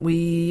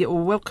We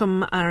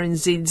welcome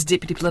RNZ's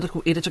Deputy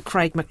Political Editor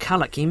Craig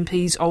McCulloch.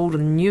 MPs old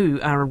and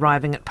new are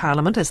arriving at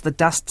Parliament as the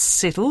dust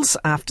settles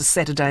after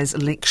Saturday's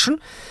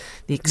election.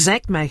 The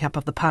exact makeup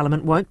of the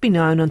Parliament won't be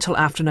known until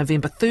after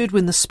November 3rd,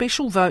 when the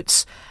special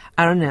votes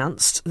are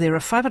announced. There are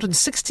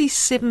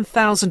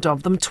 567,000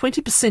 of them,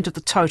 20% of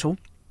the total.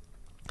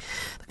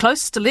 The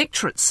closest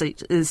electorate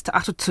seat is to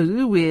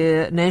Atatu,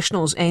 where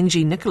Nationals'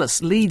 Angie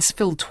Nicholas leads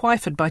Phil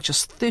Twyford by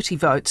just 30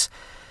 votes.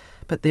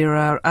 But there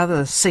are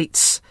other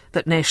seats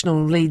that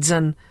National leads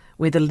in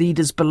where the lead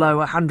is below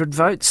 100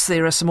 votes.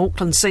 There are some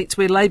Auckland seats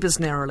where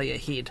Labour's narrowly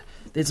ahead.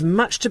 There's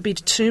much to be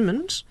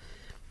determined,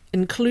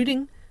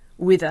 including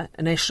whether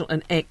a National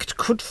ACT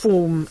could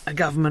form a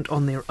government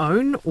on their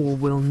own or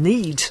will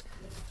need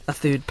a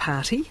third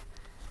party.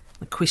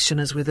 The question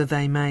is whether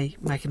they may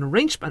make an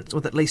arrangement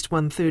with at least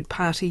one third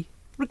party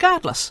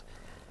regardless.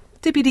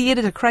 Deputy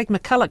Editor Craig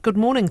McCulloch, good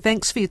morning.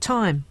 Thanks for your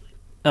time.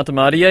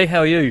 Atamarie, how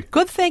are you?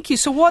 Good, thank you.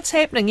 So what's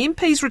happening?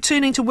 MPs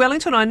returning to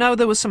Wellington. I know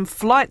there were some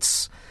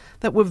flights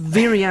that were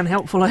very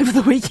unhelpful over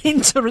the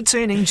weekend to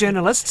returning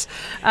journalists.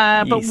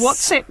 But Yes.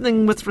 what's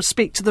happening with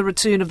respect to the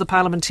return of the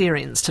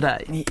parliamentarians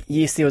today?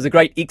 Yes, there was a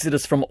great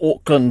exodus from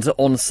Auckland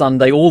on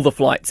Sunday. All the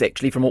flights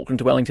actually from Auckland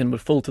to Wellington were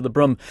full to the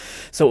brim.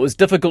 So it was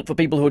difficult for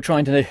people who were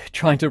trying to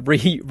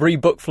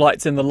rebook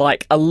flights and the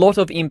like. A lot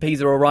of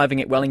MPs are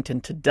arriving at Wellington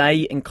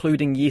today,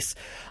 including,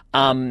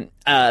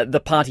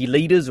 the party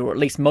leaders, or at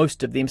least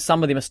most of them.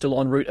 Some of them are still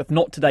en route. If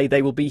not today,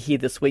 they will be here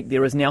this week.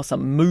 There is now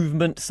some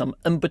movement, some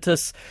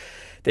impetus.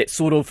 That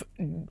sort of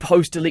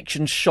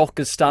post-election shock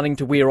is starting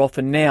to wear off,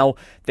 and now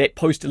that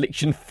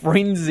post-election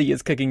frenzy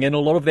is kicking in. A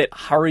lot of that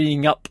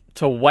hurrying up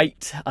to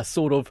wait, a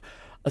sort of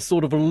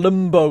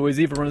limbo as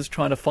everyone is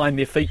trying to find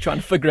their feet, trying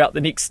to figure out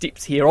the next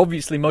steps here.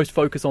 Obviously, most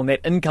focus on that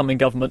incoming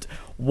government,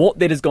 what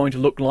that is going to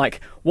look like,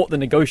 what the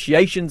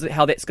negotiations,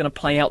 how that's going to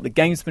play out, the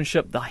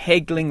gamesmanship, the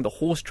haggling, the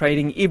horse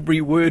trading.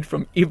 Every word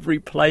from every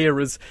player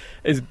is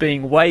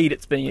being weighed,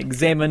 it's being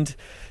examined.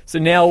 So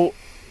now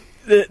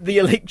the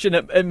election,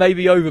 it may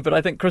be over, but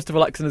I think Christopher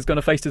Luxon is going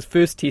to face his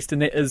first test,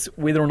 and that is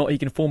whether or not he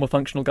can form a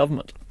functional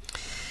government.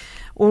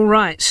 All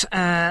right.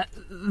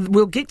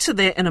 We'll get to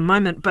that in a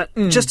moment, but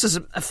just as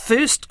a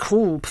first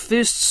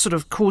sort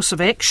of course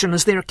of action,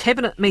 is there a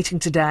cabinet meeting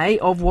today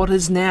of what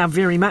is now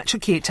very much a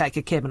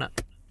caretaker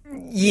cabinet?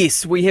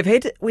 Yes, we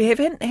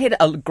haven't had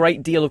a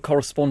great deal of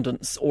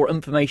correspondence or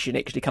information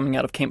actually coming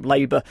out of Camp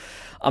Labour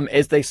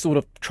as they sort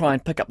of try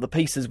and pick up the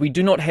pieces. We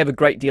do not have a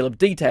great deal of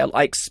detail.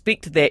 I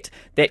expect that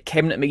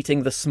cabinet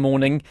meeting this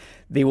morning,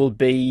 there will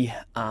be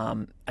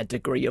a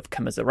degree of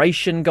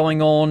commiseration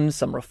going on,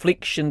 some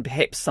reflection,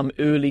 perhaps some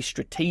early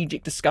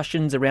strategic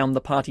discussions around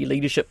the party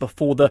leadership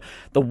before the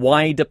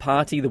wider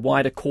party, the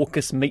wider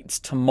caucus meets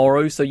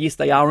tomorrow. So yes,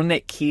 they are in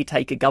that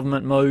caretaker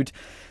government mode.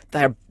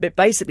 It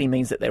basically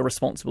means that they're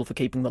responsible for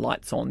keeping the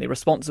lights on. They're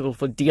responsible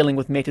for dealing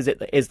with matters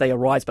as they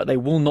arise, but they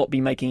will not be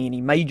making any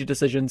major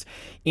decisions,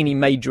 any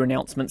major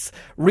announcements.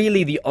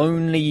 Really, the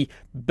only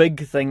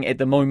big thing at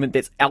the moment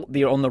that's out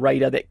there on the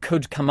radar that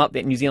could come up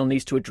that New Zealand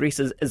needs to address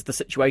is the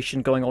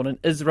situation going on in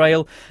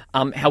Israel.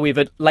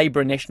 However,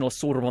 Labour and National are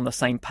sort of on the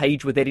same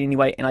page with that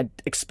anyway, and I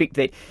expect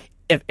that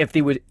if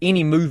there were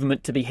any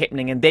movement to be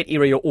happening in that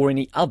area or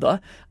any other,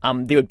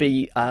 there would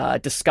be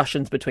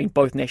discussions between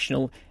both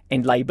National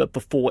and Labour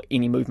before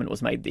any movement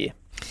was made there.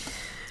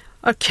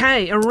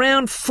 Okay,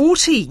 around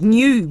 40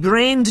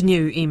 brand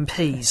new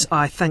MPs,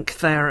 I think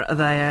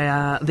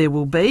there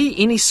will be.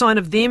 Any sign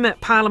of them at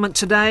Parliament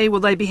today? Will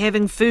they be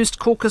having first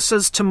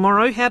caucuses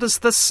tomorrow? How does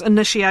this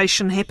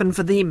initiation happen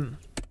for them?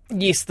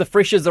 Yes, the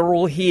freshers are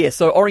all here.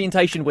 So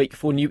orientation week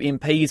for new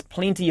MPs.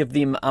 Plenty of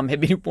them have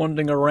been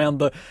wandering around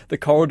the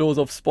corridors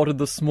I've spotted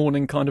this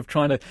morning, kind of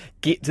trying to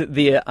get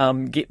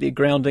their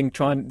grounding,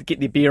 try and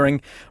get their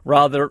bearing.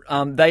 Rather,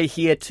 they're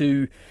here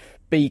to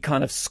be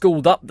kind of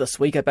schooled up this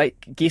week. I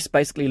guess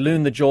basically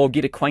learn the job,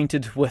 get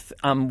acquainted with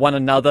one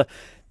another.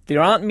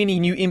 There aren't many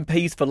new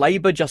MPs for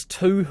Labour, just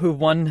 2 who have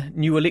won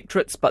new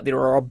electorates, but there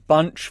are a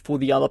bunch for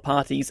the other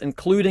parties,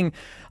 including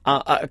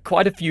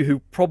quite a few who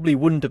probably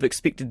wouldn't have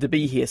expected to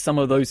be here. Some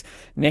of those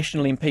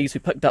National MPs who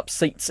picked up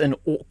seats in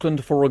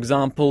Auckland, for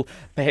example,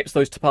 perhaps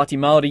those Te Pāti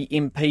Māori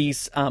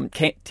MPs,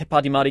 Te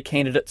Pāti Māori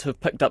candidates who have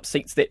picked up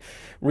seats that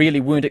really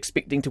weren't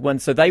expecting to win.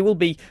 So they will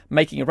be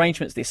making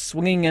arrangements. They're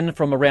swinging in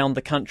from around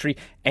the country,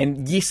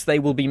 and yes, they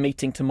will be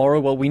meeting tomorrow.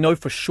 Well, we know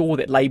for sure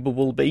that Labour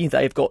will be.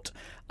 They've got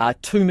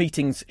 2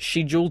 meetings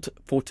scheduled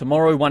for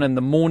tomorrow, one in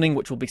the morning,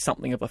 which will be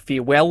something of a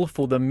farewell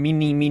for the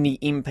many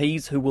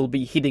MPs who will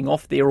be heading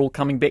off. They're all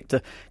coming back to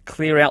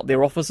clear out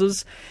their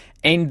offices.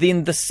 And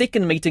then the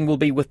second meeting will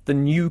be with the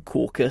new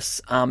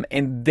caucus,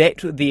 and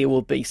that there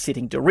will be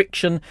setting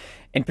direction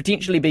and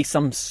potentially be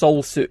some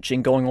soul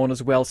searching going on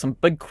as well. Some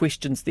big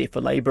questions there for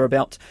Labour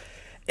about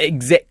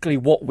exactly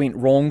what went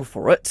wrong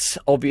for it.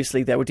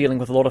 Obviously, they were dealing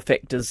with a lot of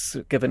factors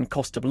given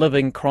cost of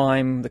living,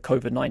 crime, the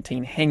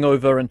COVID-19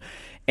 hangover,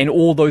 and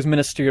all those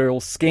ministerial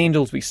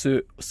scandals we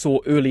saw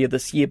earlier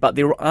this year. But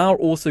there are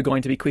also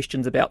going to be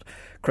questions about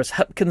Chris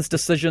Hipkins'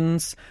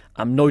 decisions,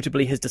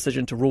 notably his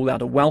decision to rule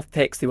out a wealth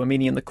tax. There were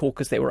many in the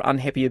caucus that were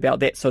unhappy about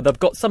that. So they've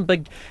got some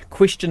big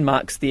question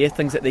marks there,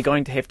 things that they're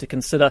going to have to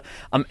consider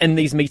in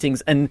these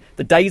meetings in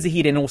the days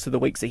ahead and also the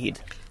weeks ahead.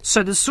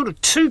 So there's sort of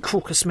two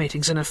caucus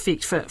meetings in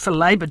effect for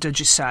Labour, did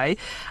you say?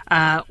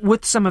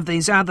 With some of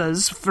these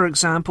others, for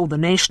example, the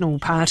National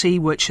Party,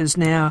 which has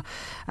now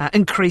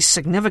increased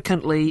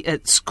significantly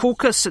its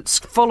caucus. It's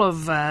full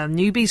of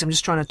newbies. I'm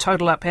just trying to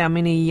total up how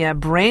many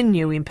brand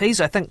new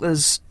MPs. I think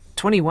there's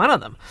 21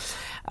 of them.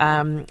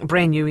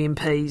 Brand new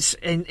MPs.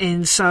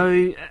 And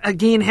so,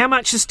 again, how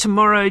much is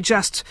tomorrow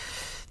just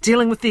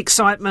dealing with the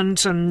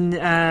excitement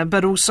and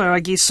but also, I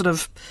guess, sort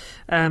of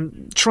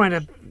trying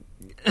to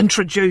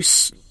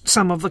introduce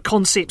some of the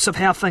concepts of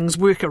how things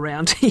work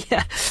around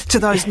here to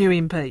those new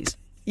MPs?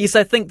 Yes,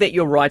 I think that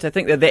you're right. I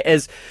think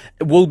that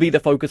will be the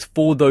focus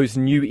for those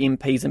new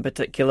MPs in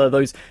particular.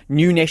 Those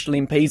new National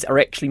MPs are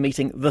actually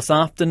meeting this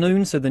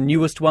afternoon, so the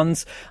newest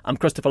ones.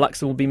 Christopher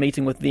Luxon will be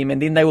meeting with them,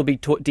 and then they will be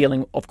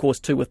dealing, of course,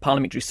 too, with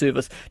Parliamentary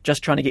Service,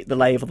 just trying to get the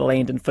lay of the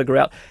land and figure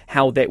out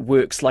how that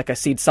works. Like I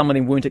said, some of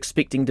them weren't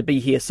expecting to be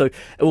here, so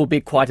it will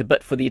be quite a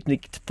bit for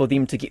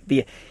them to get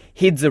their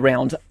heads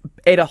around.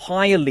 At a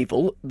higher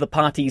level, the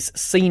party's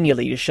senior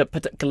leadership,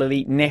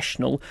 particularly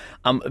National,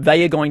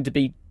 they are going to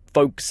be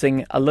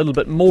focusing a little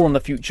bit more on the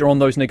future, on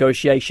those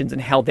negotiations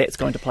and how that's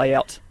going to play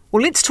out.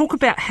 Well, let's talk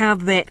about how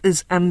that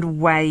is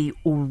underway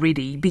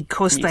already,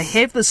 because they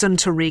have this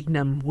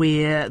interregnum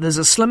where there's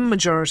a slim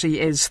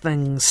majority as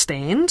things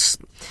stand,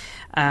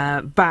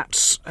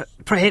 but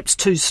perhaps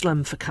too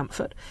slim for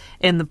comfort,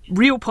 and the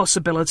real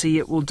possibility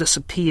it will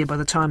disappear by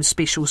the time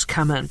specials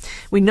come in.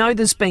 We know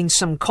there's been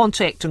some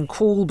contact and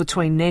call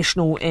between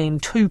National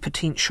and two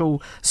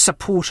potential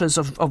supporters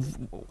of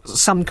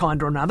some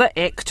kind or another.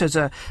 ACT as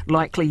a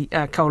likely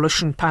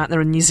coalition partner,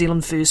 and New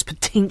Zealand First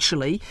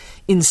potentially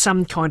in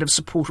some kind of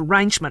support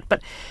arrangement.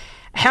 But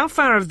how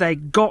far have they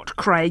got,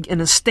 Craig,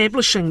 in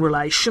establishing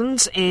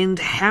relations, and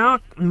how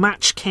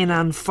much can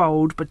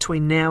unfold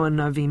between now and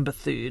November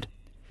 3rd?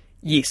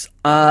 Yes.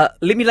 Let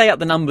me lay out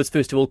the numbers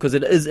first of all, because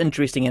it is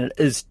interesting and it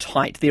is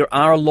tight. There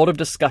are a lot of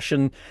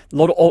discussion.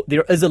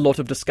 There is a lot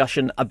of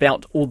discussion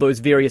about all those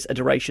various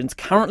iterations.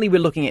 Currently,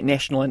 we're looking at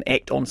National and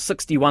ACT on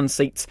 61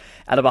 seats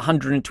out of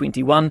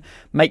 121.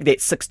 Make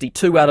that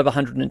 62 out of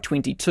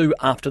 122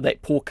 after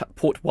that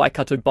Port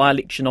Waikato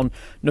by-election on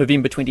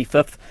November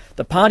 25th.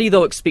 The party,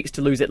 though, expects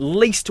to lose at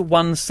least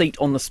one seat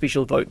on the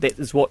special vote. That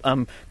is what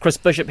Chris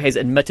Bishop has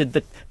admitted.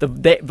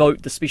 That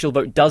vote, the special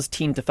vote, does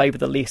tend to favour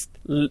the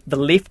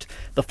left.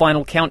 The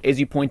final count,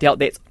 as you point out,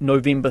 that's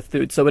November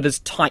 3rd. So it is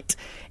tight,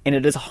 and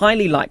it is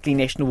highly likely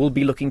National will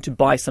be looking to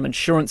buy some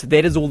insurance.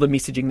 That is all the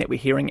messaging that we're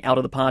hearing out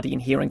of the party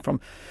and hearing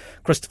from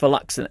Christopher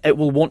Luxon. It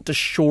will want to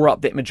shore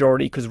up that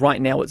majority, because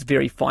right now it's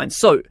very fine.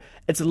 So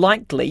it's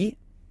likely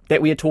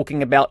that we are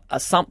talking about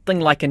something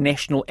like a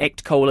National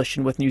ACT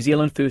coalition with New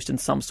Zealand First in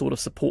some sort of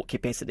support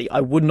capacity.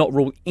 I would not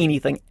rule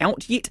anything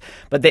out yet,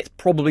 but that's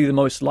probably the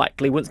most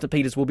likely. Winston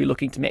Peters will be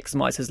looking to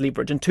maximise his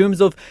leverage. In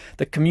terms of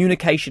the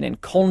communication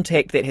and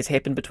contact that has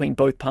happened between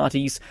both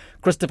parties,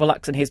 Christopher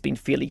Luxon has been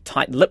fairly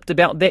tight-lipped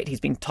about that. He's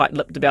been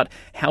tight-lipped about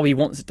how he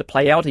wants it to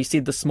play out. He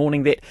said this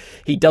morning that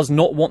he does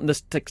not want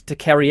this to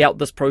carry out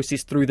this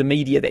process through the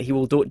media, that he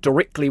will do it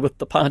directly with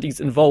the parties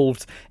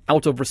involved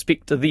out of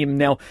respect to them.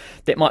 Now,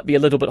 that might be a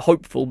little bit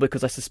hopeful,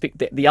 because I suspect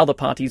that the other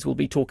parties will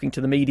be talking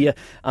to the media,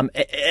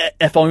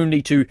 if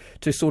only to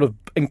sort of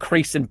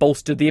increase and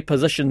bolster their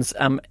positions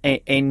and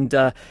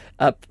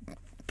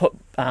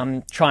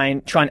try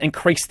and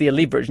increase their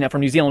leverage. Now,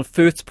 from New Zealand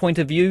First's point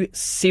of view,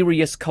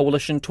 serious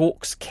coalition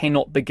talks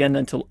cannot begin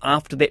until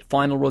after that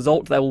final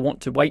result. They will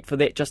want to wait for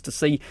that just to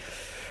see,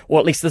 or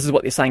at least this is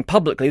what they're saying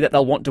publicly, that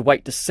they'll want to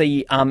wait to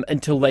see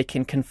until they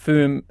can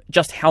confirm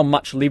just how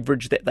much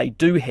leverage that they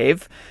do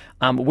have,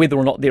 whether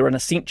or not they're an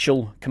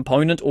essential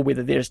component or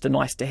whether they're just a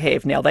nice to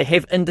have. Now, they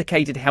have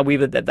indicated,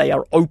 however, that they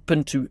are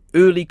open to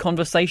early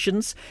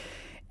conversations,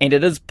 and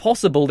it is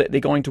possible that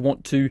they're going to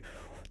want to,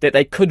 that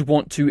they could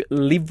want to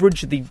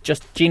leverage the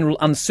just general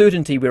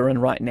uncertainty we're in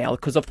right now,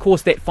 because of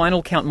course that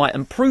final count might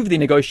improve their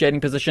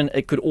negotiating position,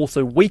 it could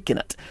also weaken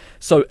it.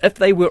 So if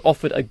they were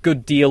offered a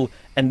good deal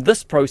in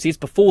this process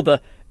before the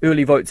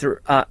early votes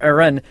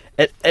are in,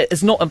 it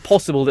is not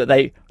impossible that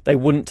they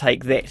wouldn't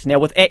take that. Now,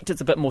 with ACT,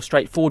 it's a bit more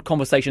straightforward.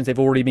 Conversations have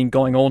already been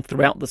going on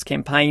throughout this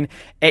campaign.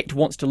 ACT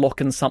wants to lock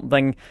in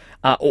something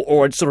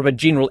or sort of a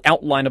general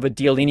outline of a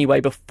deal anyway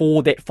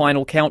before that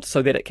final count,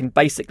 so that it can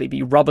basically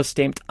be rubber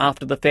stamped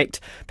after the fact,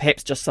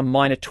 perhaps just some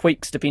minor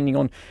tweaks depending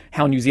on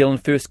how New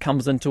Zealand First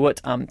comes into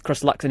it.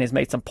 Chris Luxon has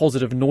made some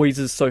positive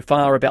noises so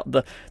far about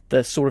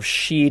the sort of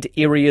shared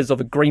areas of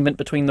agreement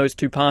between those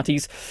two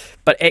parties,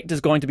 but ACT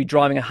is going to be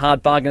driving a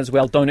hard bargain as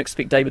well. Don't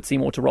expect David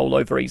Seymour to roll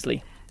over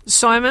easily.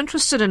 So I'm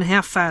interested in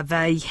how far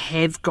they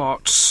have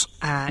got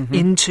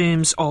in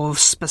terms of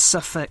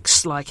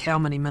specifics, like how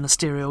many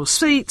ministerial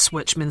seats,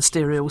 which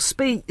ministerial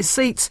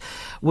seats,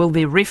 will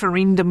their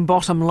referendum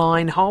bottom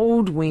line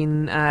hold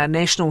when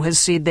National has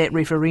said that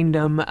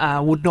referendum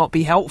would not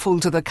be helpful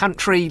to the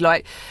country.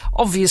 Like,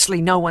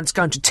 obviously no one's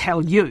going to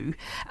tell you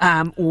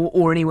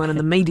or anyone in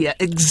the media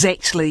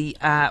exactly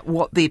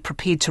what they're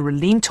prepared to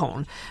relent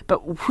on.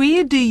 But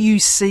where do you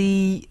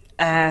see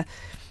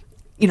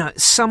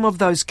some of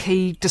those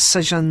key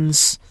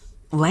decisions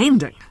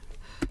landing?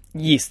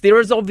 Yes, there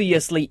is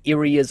obviously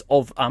areas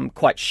of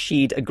quite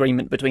shared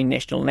agreement between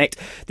National and ACT.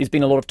 There's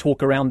been a lot of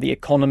talk around the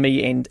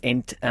economy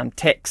and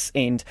tax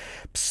and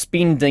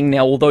spending.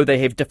 Now, although they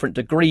have different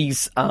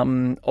degrees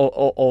and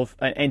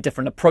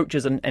different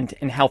approaches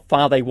and how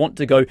far they want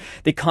to go,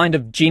 they're kind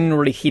of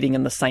generally heading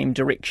in the same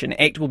direction.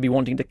 ACT will be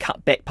wanting to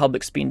cut back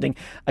public spending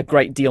a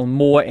great deal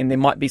more, and there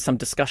might be some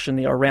discussion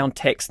there around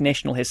tax.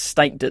 National has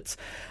staked its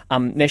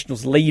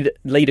National's leader,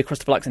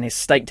 Christopher Luxon, has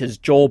staked his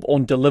job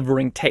on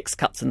delivering tax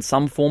cuts in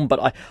some form,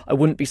 but I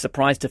wouldn't be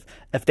surprised if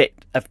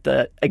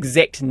the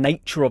exact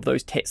nature of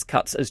those tax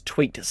cuts is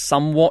tweaked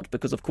somewhat,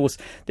 because of course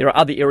there are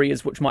other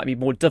areas which might be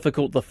more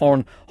difficult. The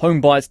foreign home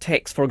buyers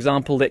tax, for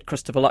example, that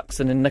Christopher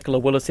Luxon and Nicola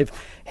Willis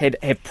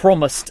have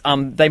promised,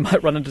 they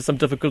might run into some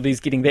difficulties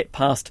getting that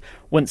past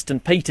Winston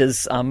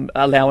Peters,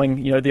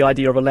 allowing the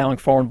idea of allowing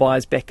foreign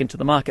buyers back into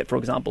the market, for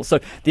example. So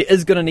there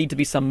is going to need to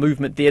be some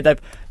movement there.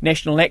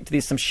 National Act,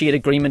 there's some shared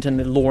agreement in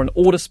the law and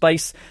order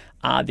space.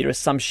 There is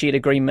some shared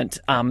agreement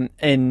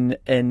in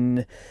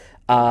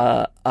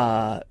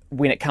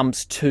when it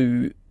comes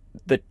to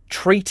the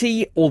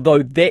treaty,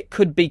 although that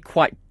could be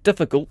quite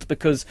difficult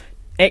because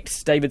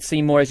ACT, David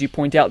Seymour, as you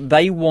point out,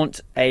 they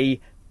want a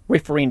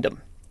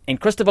referendum. And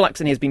Christopher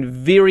Luxon has been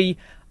very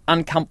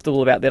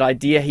uncomfortable about that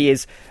idea. He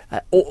has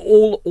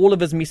all of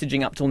his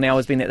messaging up till now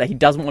has been that he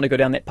doesn't want to go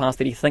down that path,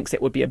 that he thinks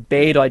that would be a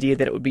bad idea,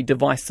 that it would be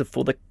divisive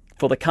for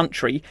the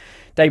country.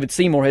 David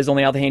Seymour has, on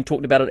the other hand,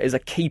 talked about it as a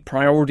key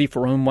priority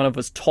for him, one of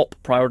his top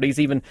priorities,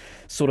 even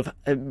sort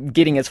of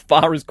getting as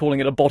far as calling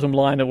it a bottom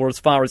line, or as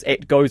far as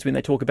ACT goes when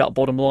they talk about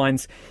bottom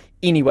lines.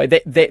 Anyway,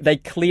 they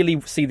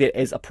clearly see that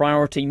as a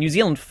priority. New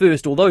Zealand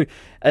First, although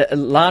a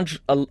large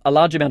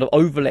amount of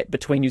overlap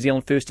between New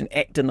Zealand First and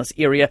ACT in this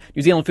area,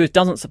 New Zealand First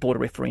doesn't support a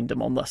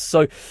referendum on this.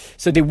 So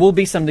there will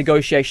be some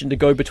negotiation to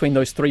go between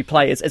those three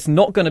players. It's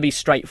not going to be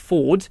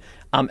straightforward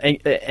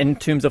in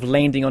terms of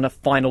landing on a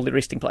final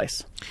resting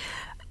place.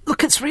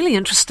 Look, it's really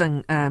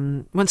interesting.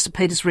 Winston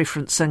Peters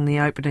referencing the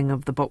opening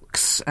of the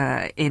books,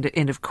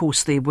 and of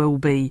course there will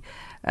be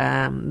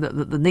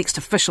the next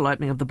official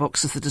opening of the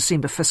books is the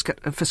December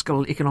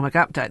Fiscal Economic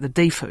Update, the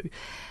DFU,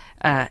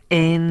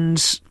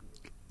 and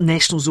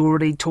National's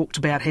already talked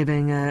about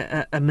having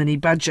a mini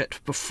budget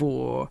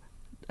before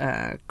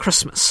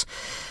Christmas.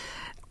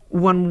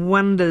 One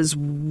wonders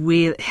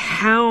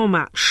how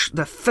much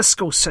the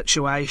fiscal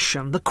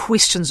situation, the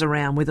questions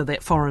around whether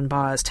that foreign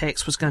buyers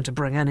tax was going to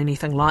bring in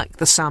anything like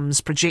the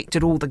sums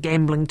projected, or the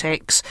gambling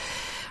tax.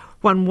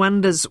 One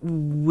wonders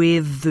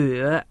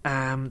whether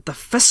the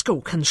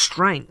fiscal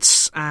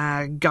constraints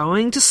are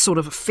going to sort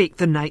of affect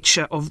the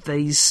nature of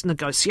these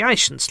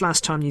negotiations.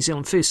 Last time New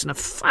Zealand First, in a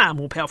far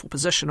more powerful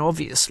position,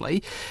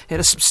 obviously, had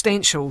a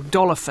substantial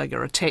dollar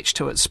figure attached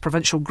to its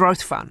provincial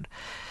growth fund.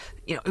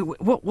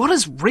 What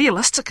is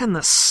realistic in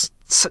this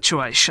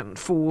situation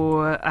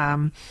for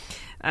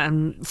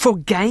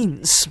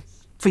gains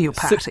for your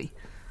party?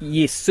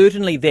 Yes,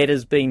 certainly that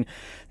has been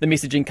the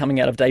messaging coming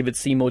out of David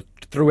Seymour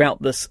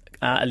throughout this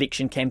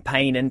election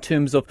campaign, in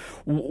terms of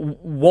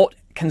what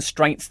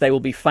constraints they will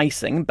be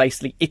facing,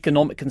 basically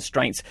economic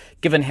constraints,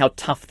 given how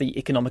tough the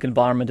economic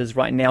environment is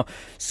right now.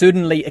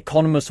 Certainly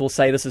economists will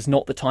say this is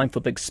not the time for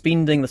big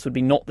spending. This would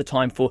be not the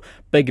time for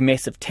big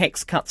massive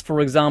tax cuts,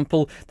 for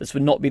example. This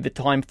would not be the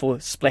time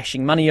for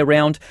splashing money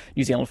around.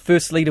 New Zealand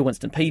First leader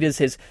Winston Peters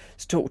has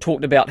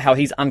talked about how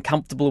he's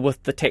uncomfortable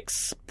with the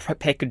tax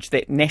package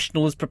that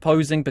National is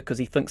proposing, because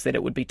he thinks that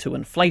it would be too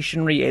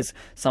inflationary, as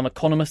some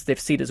economists have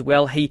said as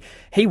well. He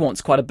wants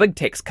quite a big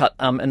tax cut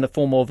in the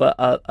form of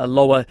a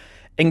lower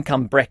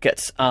income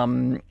bracket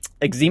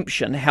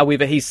exemption.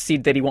 However, he's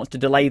said that he wants to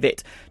delay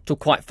that till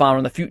quite far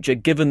in the future,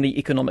 given the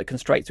economic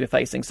constraints we're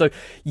facing. So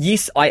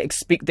yes, I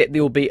expect that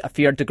there will be a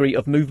fair degree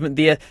of movement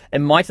there. It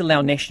might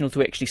allow National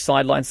to actually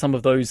sideline some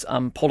of those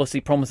policy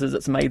promises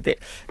it's made that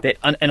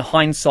in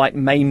hindsight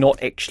may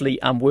not actually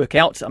work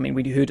out. I mean,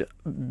 we heard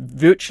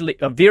virtually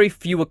very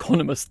few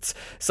economists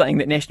saying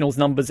that National's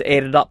numbers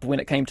added up when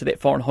it came to that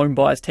foreign home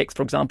buyers tax,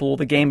 for example, or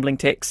the gambling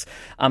tax.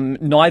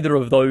 Neither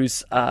of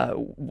those are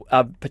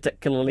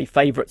particularly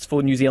favourites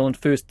for New Zealand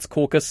First's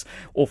caucus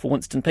or for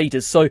Winston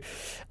Peters. So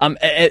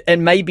it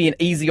may be an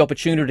easy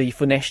opportunity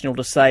for National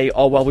to say,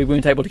 oh, well, we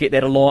weren't able to get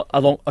that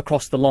along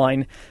across the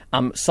line,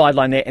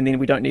 sideline that, and then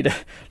we don't need to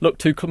look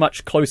too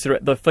much closer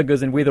at the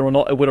figures and whether or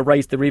not it would have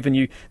raised the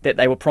revenue that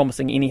they were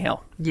promising anyhow.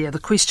 Yeah, the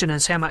question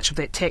is how much of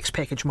that tax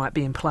package might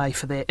be in play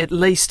for that, at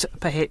least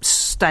perhaps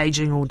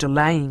staging or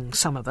delaying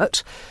some of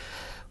it.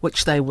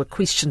 which they were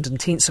questioned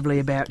intensively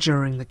about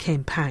during the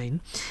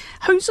campaign.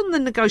 Who's on the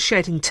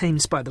negotiating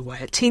teams, by the way?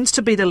 It tends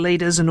to be the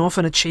leaders and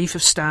often a chief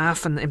of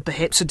staff and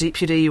perhaps a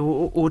deputy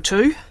or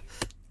two.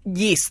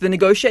 Yes, the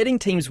negotiating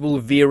teams will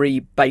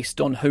vary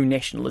based on who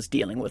National is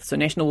dealing with. So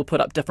National will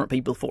put up different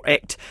people for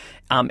ACT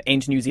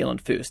and New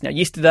Zealand First. Now,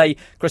 yesterday,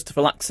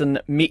 Christopher Luxon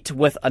met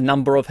with a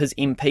number of his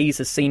MPs,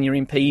 his senior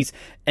MPs,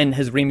 in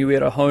his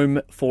Remuera home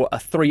for a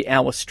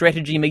 3-hour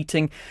strategy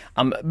meeting.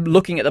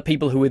 Looking at the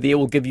people who were there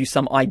will give you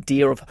some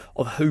idea of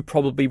who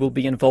probably will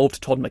be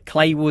involved. Todd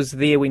McCulloch was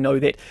there. We know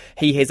that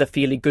he has a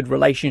fairly good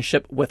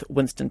relationship with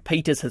Winston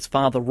Peters. His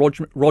father,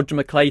 Roger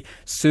McCulloch,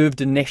 served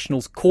in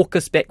National's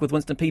caucus back with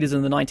Winston Peters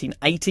in the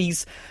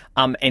 1980s,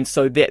 and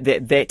so that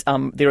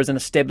there is an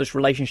established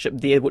relationship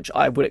there, which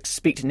I would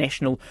expect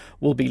National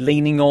will be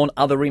leaning on.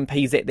 Other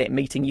MPs at that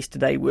meeting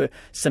yesterday were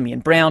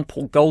Simeon Brown,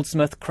 Paul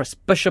Goldsmith, Chris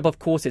Bishop, of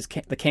course, as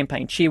the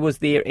campaign chair was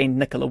there, and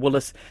Nicola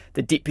Willis,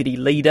 the deputy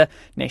leader.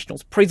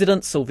 National's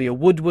president, Sylvia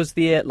Wood, was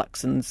there.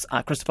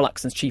 Christopher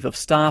Luxon's chief of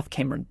staff,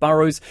 Cameron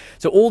Burrows.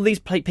 So all these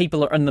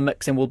people are in the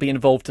mix and will be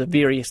involved to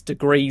various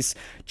degrees.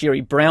 Jerry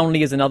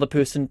Brownlee is another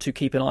person to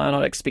keep an eye on.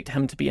 I expect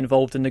him to be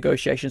involved in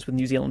negotiations with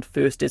New Zealand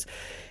First,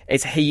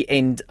 as he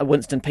and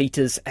Winston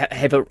Peters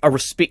have a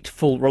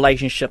respectful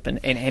relationship and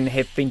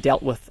have been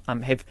dealt with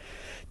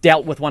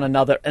one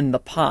another in the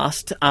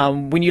past.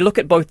 When you look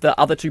at both the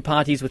other two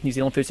parties with New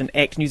Zealand First and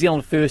ACT, New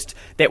Zealand First,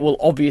 that will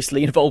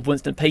obviously involve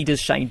Winston Peters.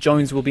 Shane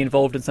Jones will be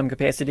involved in some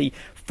capacity.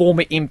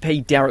 Former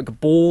MP Derek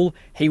Ball,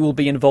 he will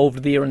be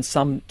involved there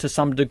to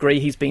some degree.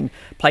 He's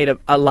played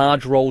a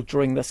large role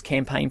during this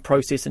campaign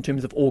process in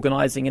terms of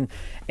organising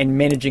and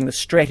managing the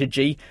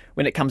strategy.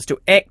 When it comes to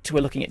ACT,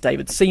 we're looking at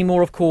David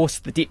Seymour, of course,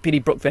 the deputy,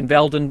 Brooke Van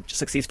Velden,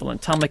 successful in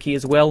Tamaki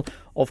as well,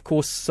 of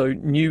course, so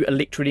new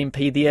electorate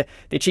MP there.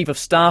 Their chief of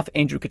staff,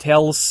 Andrew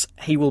Cattels,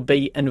 he will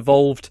be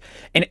involved,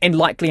 and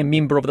likely a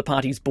member of the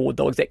party's board,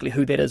 though exactly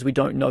who that is we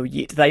don't know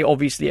yet. They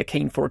obviously are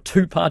keen for a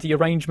two-party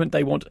arrangement.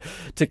 They want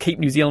to keep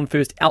New Zealand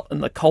First out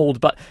in the cold,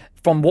 but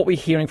from what we're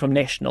hearing from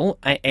National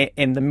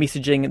and the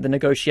messaging and the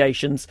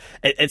negotiations,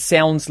 it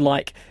sounds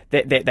like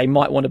that they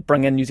might want to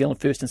bring in New Zealand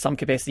First in some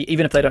capacity,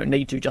 even if they don't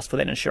need to, just for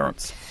that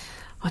insurance.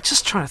 I'm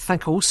just trying to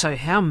think also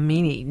how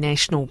many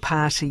National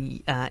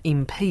Party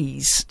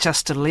MPs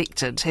just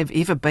elected have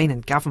ever been in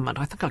government.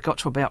 I think I got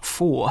to about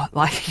 4.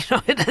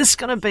 It is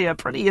going to be a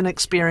pretty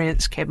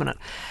inexperienced cabinet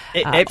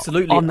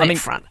absolutely on that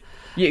front.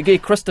 Yeah,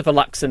 Christopher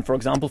Luxon, for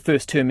example,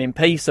 first-term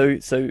MP,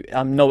 so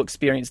no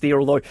experience there,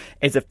 although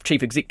as a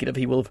chief executive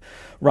he will have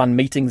run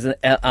meetings at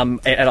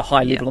a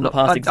high level in the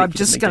past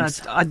executive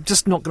meetings. I'm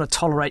just not going to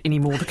tolerate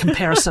anymore the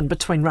comparison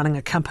between running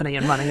a company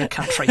and running a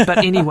country. But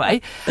anyway,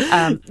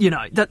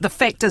 the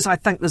fact is I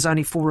think there's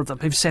only 4 of them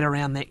who've sat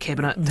around that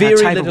cabinet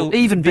table,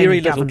 even being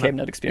in government.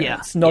 Cabinet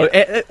experience.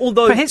 Yeah.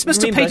 Although perhaps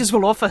Mr. Peters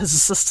will offer his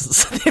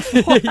assistance.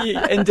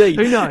 Yeah,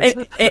 indeed. Who knows?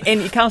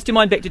 And you cast your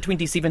mind back to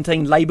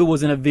 2017, Labour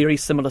was in a very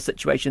similar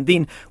situation.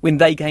 Then, when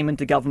they came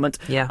into government,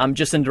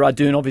 Jacinda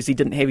Ardern obviously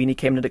didn't have any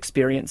cabinet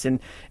experience and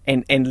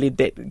led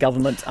that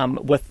government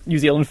with New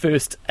Zealand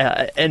First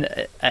in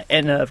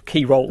a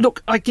key role.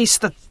 Look, I guess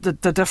the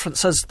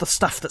difference is the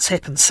stuff that's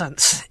happened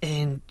since,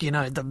 and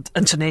the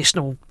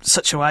international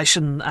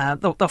situation.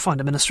 They'll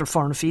find a Minister of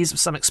Foreign Affairs with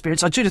some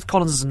experience. Judith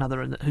Collins is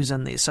another who's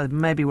in there, so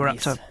maybe we're up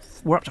to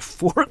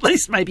 4 at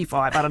least, maybe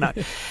 5. I don't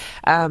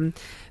know.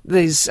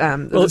 There's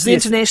the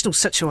international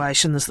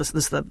situation. There's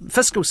the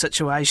fiscal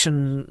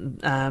situation,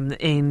 and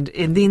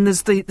then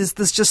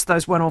there's just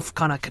those one-off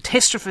kind of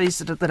catastrophes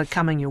that are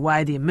coming your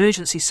way. The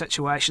emergency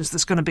situations.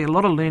 There's going to be a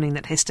lot of learning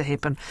that has to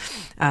happen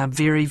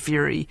very,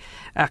 very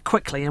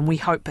quickly, and we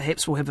hope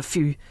perhaps we'll have a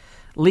few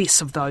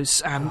less of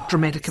those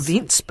dramatic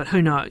events, but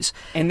who knows?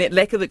 And that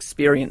lack of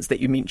experience that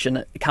you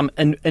mentioned come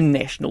in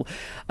National.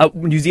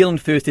 New Zealand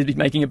First has been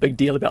making a big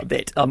deal about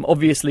that.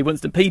 Obviously,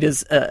 Winston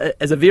Peters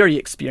is a very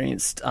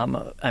experienced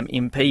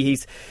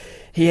MP.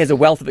 He has a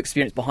wealth of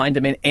experience behind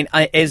him, and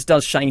as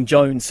does Shane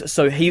Jones.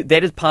 So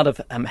that is part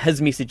of his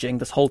messaging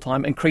this whole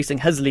time, increasing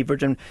his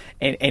leverage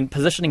and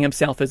positioning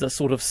himself as a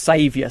sort of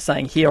saviour,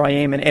 saying, here I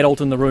am, an adult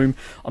in the room,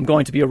 I'm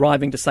going to be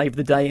arriving to save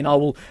the day, and I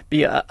will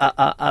be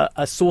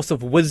a source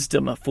of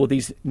wisdom for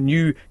these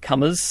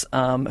newcomers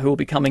who will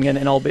be coming in,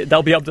 and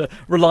they'll be able to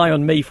rely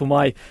on me for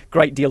my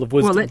great deal of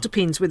wisdom. Well, that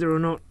depends whether or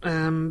not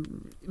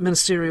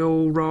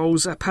ministerial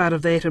roles are part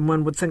of that, and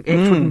one would think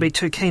ACT wouldn't be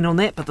too keen on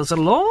that, but there's a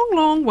long,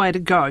 long way to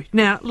go.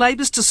 Now,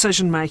 Labour's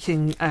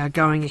decision-making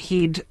going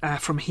ahead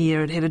from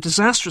here, it had a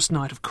disastrous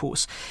night, of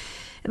course.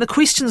 And the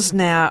questions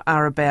now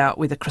are about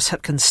whether Chris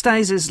Hipkins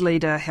stays as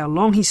leader, how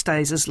long he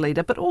stays as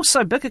leader, but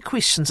also bigger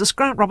questions. Is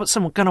Grant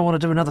Robertson going to want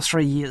to do another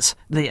 3 years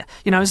there?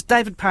 Is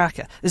David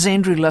Parker? Is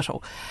Andrew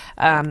Little?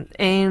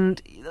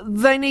 And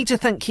they need to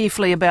think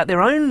carefully about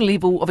their own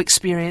level of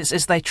experience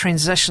as they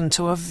transition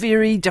to a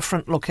very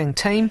different-looking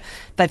team.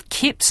 They've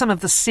kept some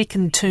of the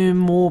second-term,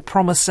 more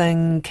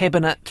promising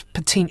cabinet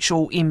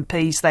potential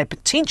MPs they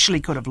potentially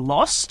could have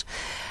lost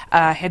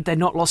had they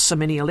not lost so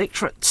many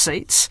electorate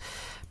seats.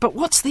 But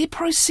what's their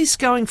process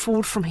going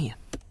forward from here?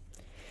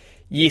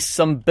 Yes,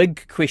 some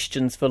big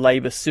questions for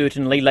Labour,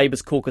 certainly.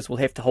 Labour's caucus will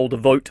have to hold a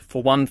vote,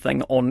 for one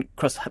thing, on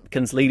Chris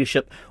Hipkins'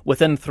 leadership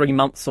within 3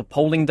 months of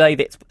polling day.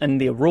 That's in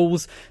their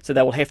rules, so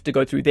they will have to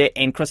go through that,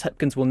 and Chris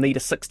Hipkins will need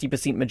a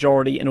 60%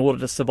 majority in order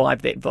to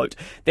survive that vote.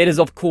 That is,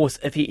 of course,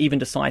 if he even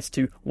decides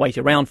to wait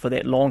around for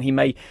that long. He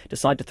may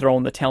decide to throw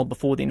on the towel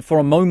before then. For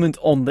a moment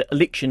on the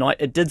election night,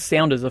 it did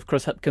sound as if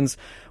Chris Hipkins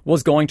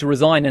was going to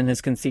resign in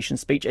his concession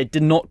speech. It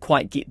did not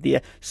quite get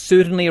there.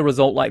 Certainly a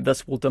result like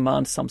this will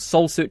demand some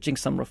soul-searching,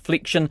 some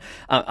reflection.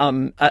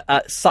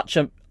 Such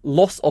a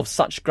loss of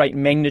such great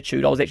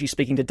magnitude. I was actually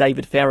speaking to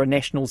David Farrer,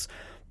 National's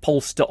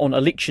pollster, on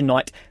election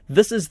night.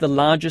 This is the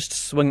largest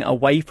swing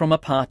away from a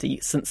party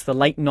since the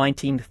late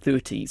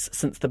 1930s,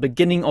 since the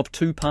beginning of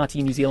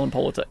two-party New Zealand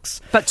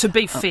politics. But to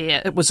be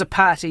fair, it was a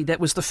party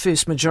that was the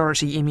first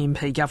majority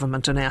MMP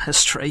government in our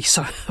history,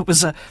 so it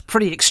was a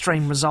pretty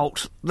extreme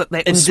result that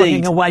was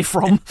swinging away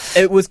from.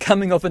 It was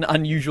coming off an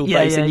unusual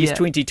base, and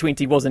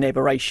 2020 was an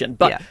aberration.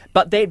 But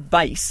that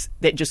base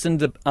that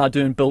Jacinda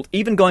Ardern built,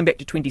 even going back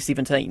to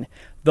 2017,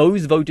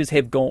 those voters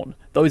have gone.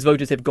 Those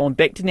voters have gone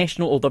back to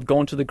National, or they've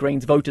gone to the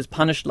Greens. Voters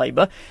punished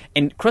Labour,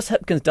 and Chris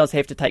Hipkins does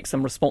have to take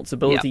some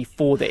responsibility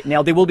for that.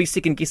 Now, there will be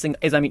second-guessing,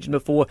 as I mentioned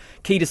before,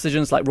 key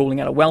decisions like ruling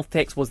out a wealth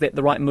tax. Was that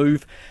the right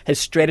move? His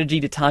strategy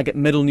to target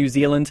middle New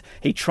Zealand,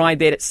 he tried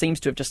that. It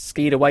seems to have just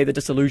scared away the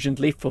disillusioned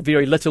left for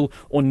very little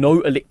or no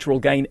electoral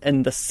gain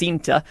in the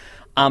centre.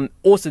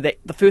 Also, that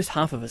the first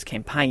half of his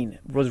campaign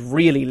was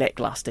really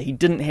lacklustre. He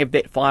didn't have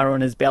that fire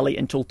in his belly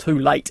until too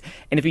late.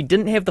 And if he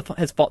didn't have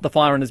the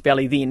fire in his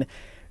belly then,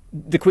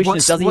 the question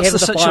is, does he have the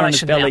fire in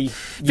his belly?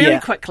 Very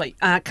quickly,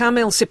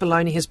 Carmel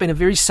Sepuloni has been a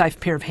very safe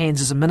pair of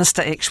hands as a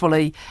minister,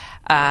 actually,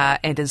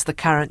 and as the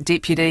current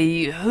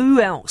deputy.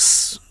 Who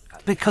else?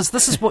 Because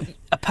this is what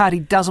a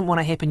party doesn't want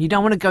to happen. You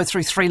don't want to go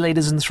through 3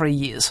 leaders in 3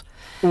 years.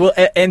 Well,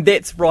 and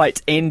that's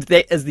right. And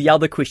that is the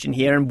other question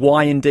here, and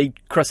why indeed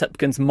Chris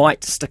Hipkins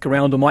might stick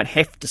around or might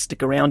have to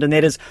stick around, and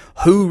that is,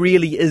 who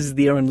really is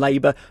there in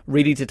Labour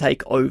ready to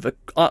take over?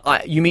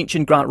 You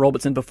mentioned Grant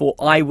Robertson before.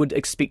 I would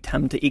expect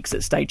him to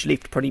exit stage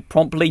left pretty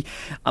promptly.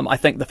 I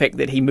think the fact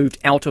that he moved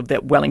out of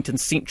that Wellington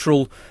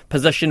Central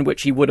position,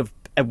 which he would have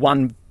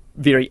won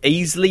very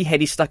easily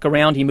had he stuck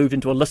around, he moved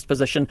into a list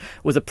position,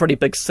 was a pretty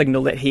big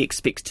signal that he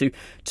expects to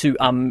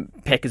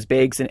pack his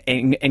bags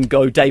and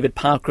go. David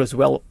Parker as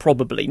well,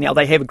 probably. Now,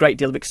 they have a great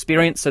deal of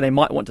experience, so they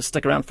might want to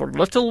stick around for a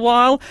little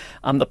while.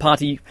 The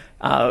party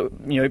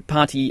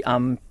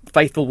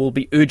faithful will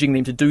be urging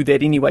them to do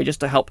that anyway, just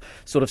to help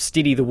sort of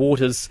steady the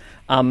waters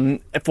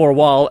for a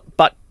while.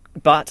 But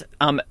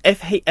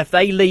if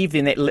they leave,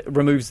 then that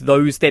removes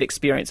that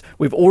experience.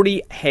 We've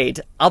already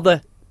had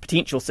other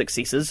potential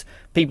successors,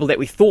 people that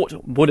we thought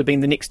would have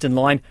been the next in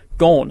line,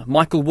 gone.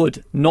 Michael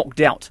Wood,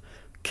 knocked out.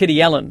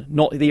 Kitty Allen,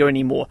 not there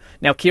anymore.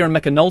 Now, Kieran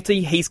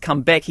McAnulty, he's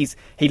come back. He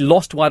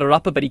lost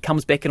Wairarapa, but he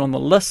comes back in on the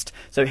list,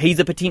 so he's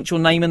a potential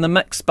name in the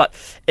mix. But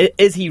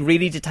is he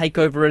ready to take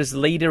over as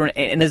leader,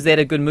 and is that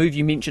a good move?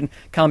 You mentioned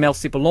Carmel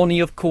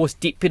Sepuloni, of course,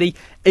 deputy.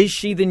 Is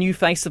she the new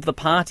face of the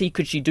party?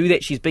 Could she do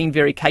that? She's been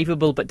very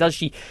capable, but does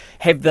she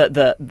have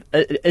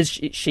is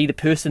she the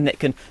person that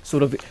can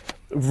sort of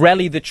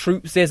rally the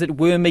troops, as it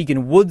were?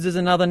 Megan Woods is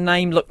another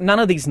name. Look, none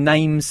of these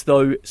names,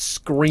 though,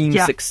 scream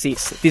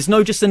success. There's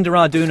no Jacinda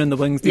Ardern in the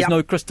wings. There's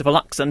no Christopher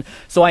Luxon.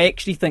 So I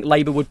actually think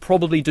Labour would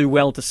probably do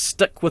well to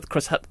stick with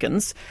Chris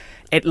Hipkins,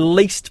 at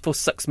least for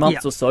 6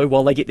 months or so,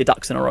 while they get their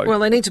ducks in a row. Well,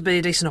 they need to be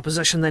a decent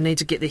opposition. They need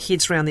to get their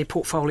heads around their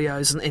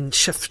portfolios and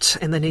shift,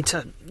 and they need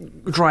to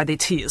dry their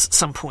tears at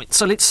some point.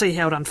 So let's see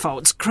how it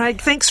unfolds.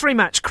 Craig, thanks very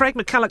much. Craig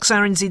McCulloch,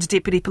 RNZ's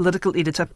Deputy Political Editor.